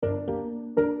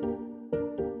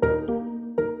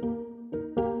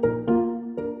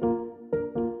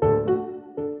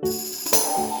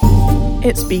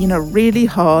It's been a really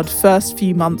hard first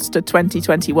few months to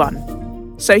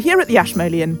 2021. So here at the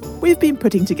Ashmolean, we've been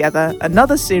putting together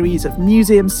another series of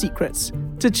museum secrets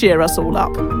to cheer us all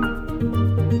up.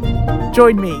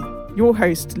 Join me, your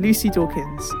host Lucy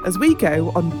Dawkins, as we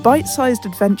go on bite-sized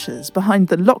adventures behind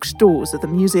the locked doors of the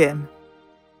museum.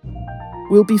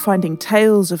 We'll be finding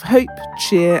tales of hope,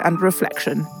 cheer and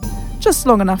reflection, just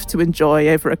long enough to enjoy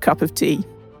over a cup of tea.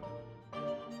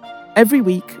 Every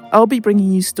week, I'll be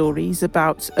bringing you stories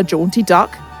about a jaunty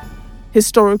duck,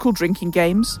 historical drinking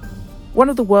games, one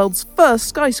of the world's first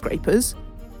skyscrapers,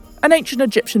 an ancient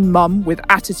Egyptian mum with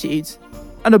attitude,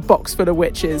 and a box full of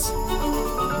witches.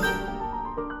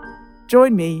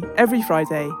 Join me every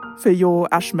Friday for your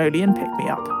Ashmolean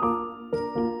Pick-Me-Up.